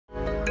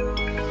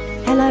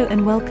Hello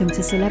and welcome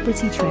to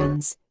Celebrity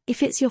Trends.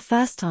 If it's your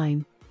first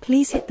time,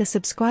 please hit the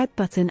subscribe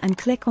button and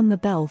click on the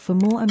bell for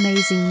more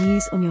amazing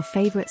news on your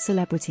favorite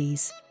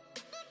celebrities.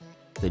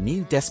 The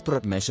new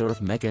desperate measure of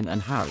Meghan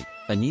and Harry,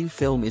 a new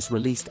film is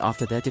released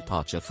after their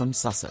departure from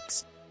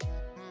Sussex.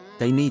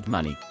 They need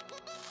money.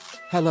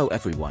 Hello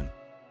everyone.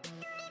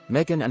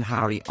 Meghan and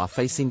Harry are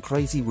facing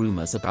crazy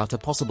rumors about a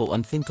possible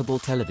unthinkable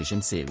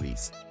television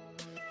series.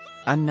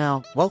 And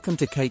now, welcome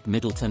to Kate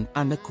Middleton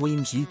and the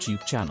Queen's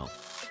YouTube channel.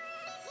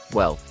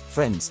 Well,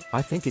 friends,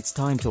 I think it's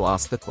time to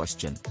ask the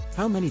question,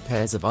 how many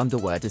pairs of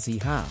underwear does he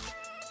have?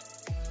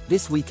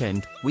 This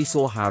weekend, we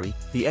saw Harry,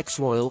 the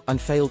ex-royal and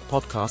failed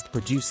podcast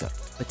producer,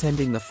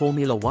 attending the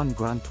Formula One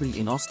Grand Prix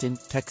in Austin,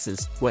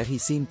 Texas, where he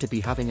seemed to be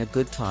having a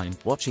good time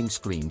watching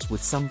screens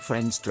with some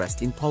friends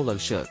dressed in polo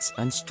shirts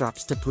and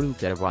straps to prove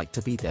their right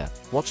to be there,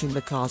 watching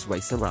the cars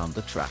race around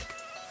the track.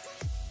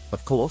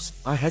 Of course,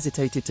 I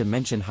hesitated to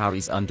mention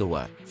Harry's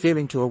underwear,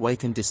 fearing to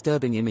awaken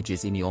disturbing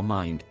images in your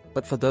mind,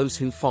 but for those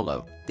who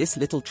follow, this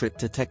little trip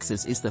to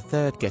Texas is the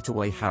third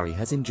getaway Harry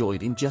has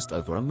enjoyed in just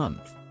over a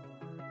month.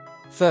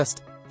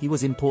 First, he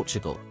was in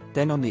Portugal,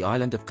 then on the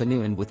island of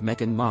Canoan with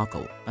Meghan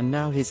Markle, and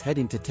now he's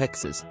heading to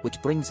Texas,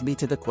 which brings me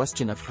to the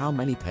question of how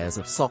many pairs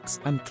of socks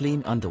and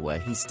clean underwear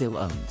he still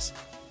owns.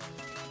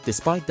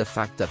 Despite the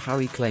fact that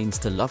Harry claims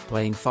to love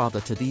playing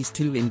father to these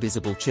two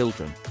invisible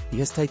children, he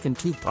has taken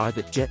 2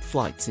 private jet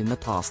flights in the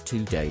past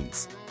 2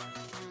 days.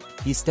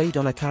 He stayed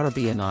on a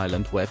Caribbean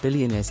island where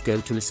billionaires go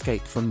to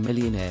escape from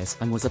millionaires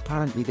and was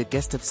apparently the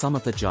guest of some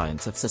of the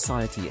giants of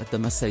society at the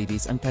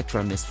Mercedes and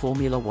Petronas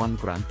Formula One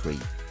Grand Prix.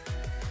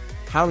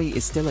 Harry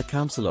is still a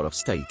Counselor of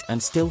State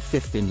and still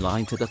 5th in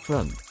line to the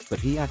throne, but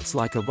he acts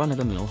like a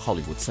run-of-the-mill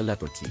Hollywood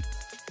celebrity.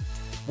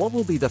 What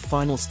will be the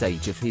final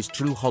stage of his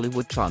true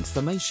Hollywood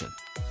transformation?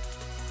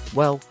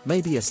 Well,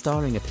 maybe a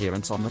starring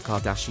appearance on The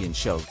Kardashian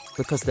Show,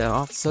 because there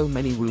are so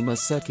many rumors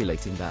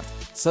circulating that,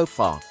 so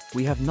far,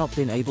 we have not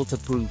been able to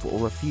prove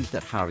or refute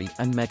that Harry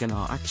and Meghan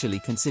are actually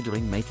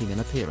considering making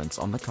an appearance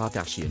on The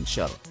Kardashian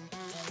Show.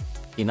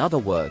 In other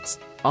words,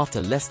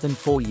 after less than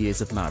 4 years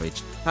of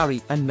marriage,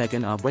 Harry and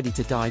Meghan are ready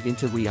to dive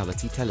into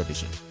reality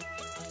television.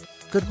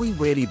 Could we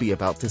really be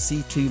about to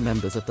see 2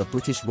 members of the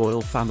British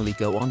royal family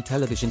go on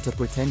television to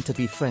pretend to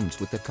be friends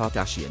with the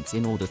Kardashians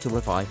in order to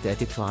revive their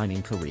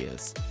declining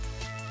careers?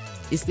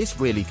 Is this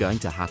really going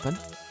to happen?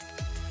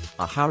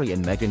 Are Harry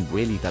and Meghan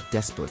really that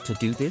desperate to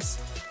do this?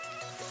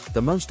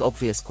 The most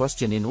obvious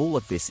question in all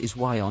of this is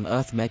why on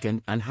earth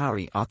Meghan and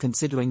Harry are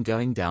considering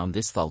going down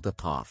this vulgar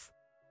path.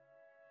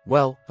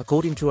 Well,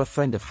 according to a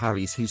friend of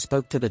Harry's who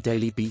spoke to the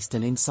Daily Beast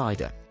and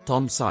Insider,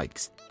 Tom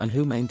Sykes, and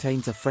who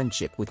maintains a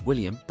friendship with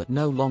William but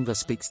no longer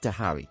speaks to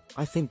Harry,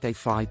 I think they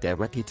fried their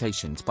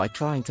reputations by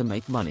trying to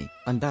make money,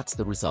 and that's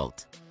the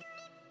result.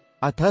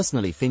 I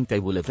personally think they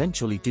will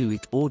eventually do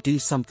it or do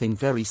something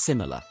very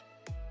similar.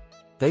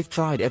 They've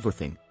tried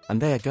everything,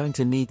 and they are going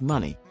to need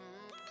money.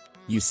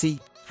 You see,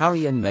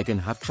 Harry and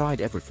Meghan have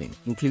tried everything,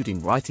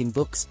 including writing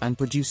books and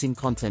producing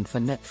content for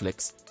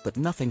Netflix, but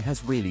nothing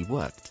has really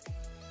worked.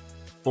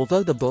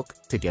 Although the book,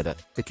 Together,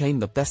 became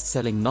the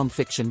best-selling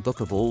non-fiction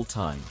book of all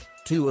time,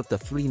 2 of the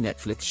 3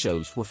 Netflix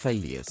shows were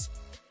failures.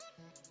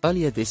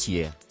 Earlier this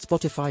year,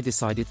 Spotify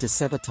decided to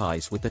sever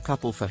ties with the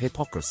couple for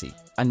hypocrisy,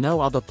 and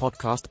no other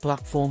podcast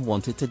platform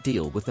wanted to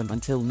deal with them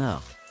until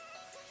now.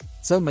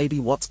 So maybe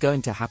what's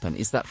going to happen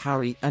is that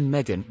Harry and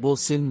Meghan will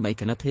soon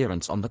make an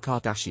appearance on the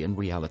Kardashian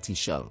reality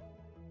show.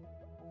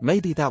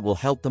 Maybe that will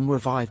help them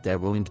revive their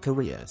ruined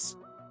careers.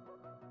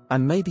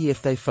 And maybe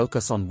if they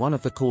focus on one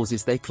of the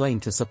causes they claim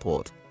to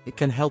support, it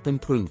can help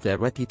improve their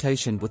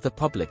reputation with the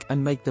public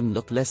and make them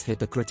look less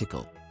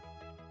hypocritical.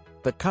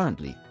 But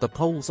currently, the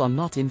polls are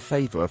not in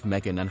favor of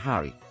Meghan and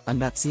Harry,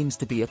 and that seems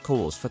to be a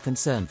cause for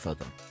concern for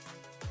them.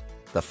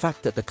 The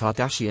fact that the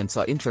Kardashians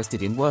are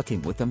interested in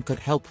working with them could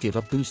help give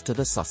a boost to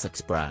the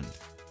Sussex brand.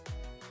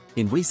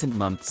 In recent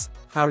months,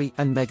 Harry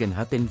and Meghan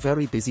have been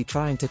very busy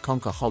trying to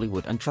conquer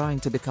Hollywood and trying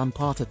to become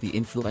part of the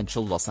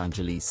influential Los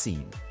Angeles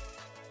scene.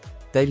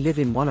 They live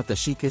in one of the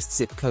chicest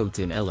zip codes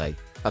in LA,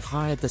 have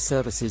hired the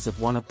services of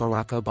one of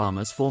Barack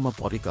Obama's former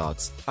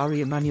bodyguards.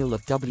 Ari Emanuel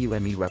of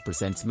WME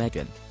represents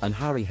Meghan, and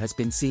Harry has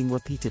been seen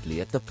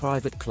repeatedly at the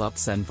private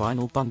clubs and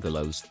vinyl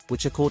bungalows,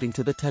 which according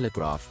to The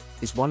Telegraph,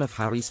 is one of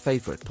Harry's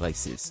favorite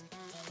places.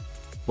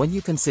 When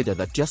you consider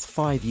that just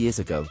 5 years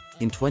ago,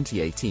 in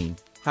 2018,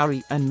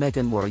 Harry and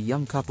Meghan were a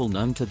young couple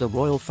known to the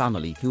royal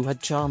family who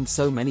had charmed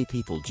so many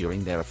people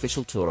during their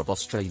official tour of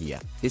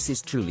Australia, this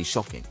is truly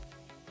shocking.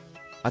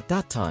 At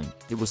that time,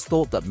 it was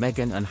thought that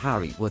Meghan and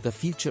Harry were the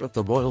future of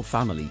the royal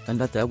family and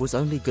that there was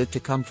only good to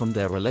come from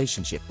their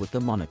relationship with the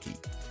monarchy.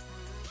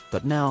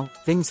 But now,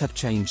 things have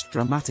changed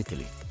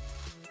dramatically.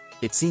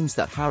 It seems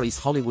that Harry's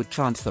Hollywood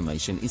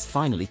transformation is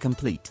finally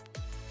complete.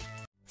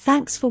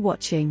 Thanks for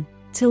watching.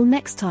 Till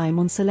next time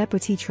on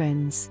Celebrity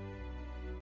Trends.